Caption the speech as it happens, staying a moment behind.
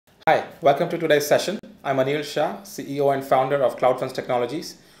Hi, welcome to today's session. I'm Anil Shah, CEO and founder of CloudFront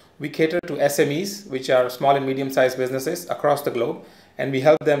Technologies. We cater to SMEs, which are small and medium-sized businesses across the globe, and we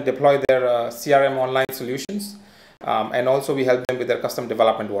help them deploy their CRM online solutions, and also we help them with their custom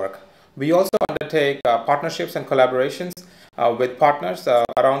development work. We also undertake partnerships and collaborations with partners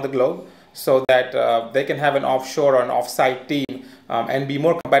around the globe so that they can have an offshore or an offsite team and be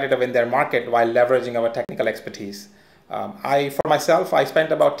more competitive in their market while leveraging our technical expertise. For myself, I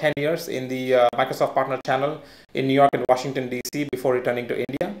spent about 10 years in the Microsoft Partner Channel in New York and Washington, D.C. before returning to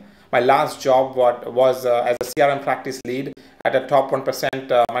India. My last job was as a CRM practice lead at a top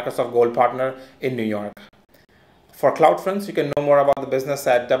 1% Microsoft Gold partner in New York. For CloudFronts, you can know more about the business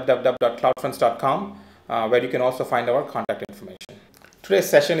at www.cloudfronts.com, where you can also find our contact information. Today's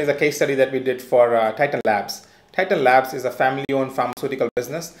session is a case study that we did for Titan Labs. Titan Labs is a family-owned pharmaceutical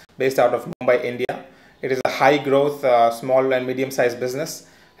business based out of Mumbai, India. It is a high-growth, small and medium-sized business.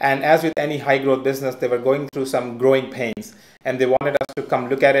 And as with any high-growth business, they were going through some growing pains. And they wanted us to come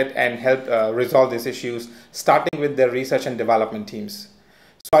look at it and help resolve these issues, starting with their research and development teams.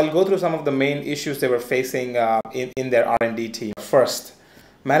 So I'll go through some of the main issues they were facing in their R&D team. First,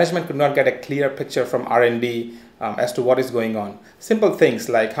 management could not get a clear picture from R&D as to what is going on. Simple things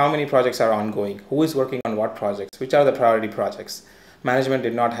like how many projects are ongoing, who is working on what projects, which are the priority projects. Management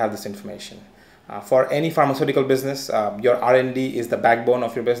did not have this information. For any pharmaceutical business, your R&D is the backbone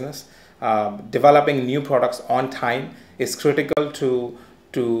of your business. Developing new products on time is critical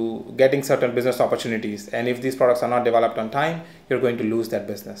to getting certain business opportunities. And if these products are not developed on time, you're going to lose that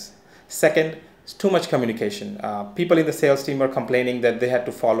business. Second, it's too much communication. People in the sales team were complaining that they had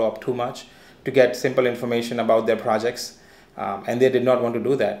to follow up too much to get simple information about their projects, and they did not want to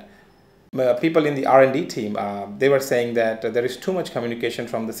do that. People in the R&D team, they were saying that there is too much communication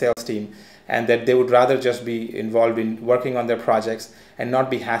from the sales team and that they would rather just be involved in working on their projects and not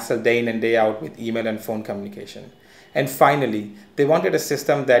be hassled day in and day out with email and phone communication. And finally, they wanted a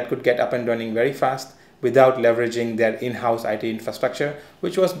system that could get up and running very fast without leveraging their in-house IT infrastructure,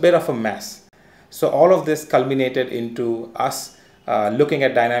 which was a bit of a mess. So all of this culminated into us looking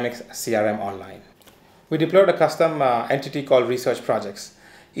at Dynamics CRM Online. We deployed a custom entity called Research Projects.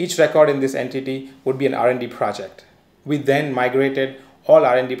 Each record in this entity would be an R&D project. We then migrated all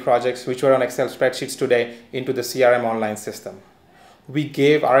R&D projects which were on Excel spreadsheets today into the CRM Online system. We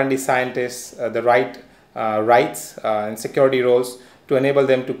gave R&D scientists the right rights and security roles to enable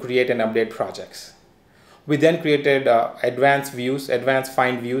them to create and update projects. We then created advanced views, advanced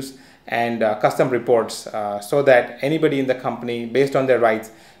find views, and custom reports so that anybody in the company, based on their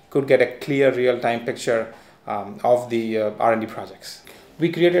rights, could get a clear real-time picture of the R&D projects. We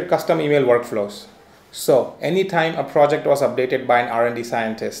created custom email workflows. So anytime a project was updated by an R&D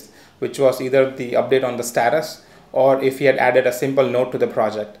scientist, which was either the update on the status or if he had added a simple note to the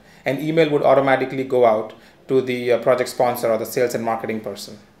project, an email would automatically go out to the project sponsor or the sales and marketing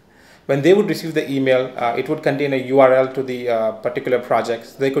person. When they would receive the email, it would contain a URL to the particular project.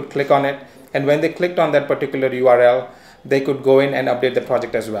 So they could click on it, and when they clicked on that particular URL, they could go in and update the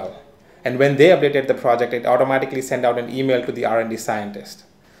project as well. And when they updated the project, it automatically sent out an email to the R&D scientist.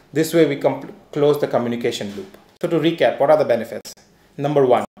 This way, we close the communication loop. So to recap, what are the benefits? Number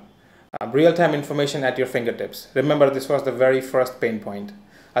one, real-time information at your fingertips. Remember, this was the very first pain point.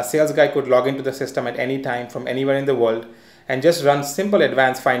 A sales guy could log into the system at any time from anywhere in the world and just run simple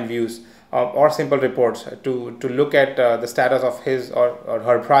advanced find views or simple reports to look at the status of his or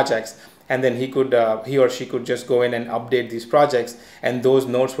her projects. And then he or she could just go in and update these projects, and those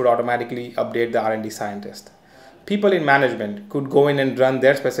notes would automatically update the R&D scientist. People in management could go in and run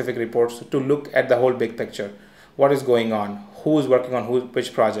their specific reports to look at the whole big picture. What is going on? Who's working on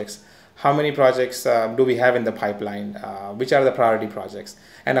which projects? How many projects do we have in the pipeline? Which are the priority projects?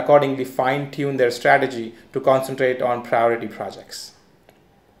 And accordingly fine-tune their strategy to concentrate on priority projects.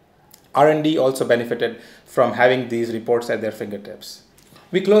 R&D also benefited from having these reports at their fingertips.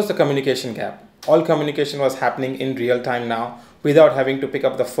 We closed the communication gap. All communication was happening in real time now without having to pick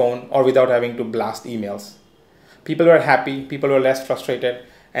up the phone or without having to blast emails. People were happy, people were less frustrated,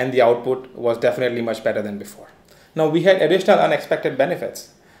 and the output was definitely much better than before. Now, we had additional unexpected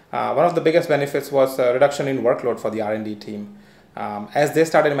benefits. One of the biggest benefits was a reduction in workload for the R&D team. As they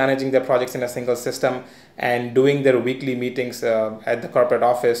started managing their projects in a single system and doing their weekly meetings at the corporate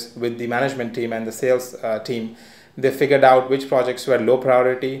office with the management team and the sales team, they figured out which projects were low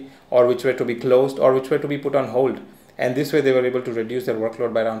priority or which were to be closed or which were to be put on hold. And this way they were able to reduce their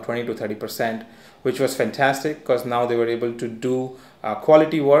workload by around 20 to 30%, which was fantastic because now they were able to do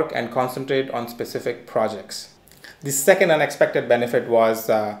quality work and concentrate on specific projects. The second unexpected benefit was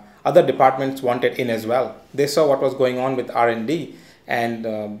other departments wanted in as well. They saw what was going on with R&D and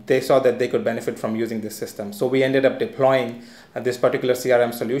they saw that they could benefit from using this system. So we ended up deploying this particular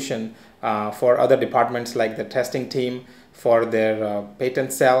CRM solution for other departments like the testing team, for their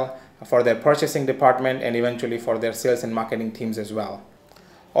patent cell, for their purchasing department, and eventually for their sales and marketing teams as well.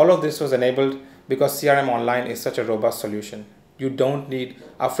 All of this was enabled because CRM Online is such a robust solution. You don't need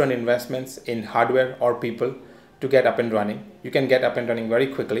upfront investments in hardware or people to get up and running. You can get up and running very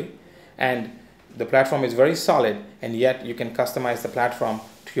quickly, and the platform is very solid, and yet you can customize the platform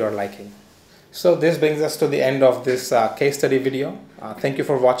to your liking. So this brings us to the end of this case study video. Thank you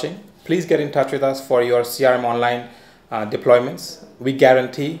for watching. Please get in touch with us for your CRM Online deployments. We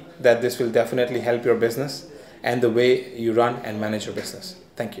guarantee that this will definitely help your business and the way you run and manage your business.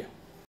 Thank you.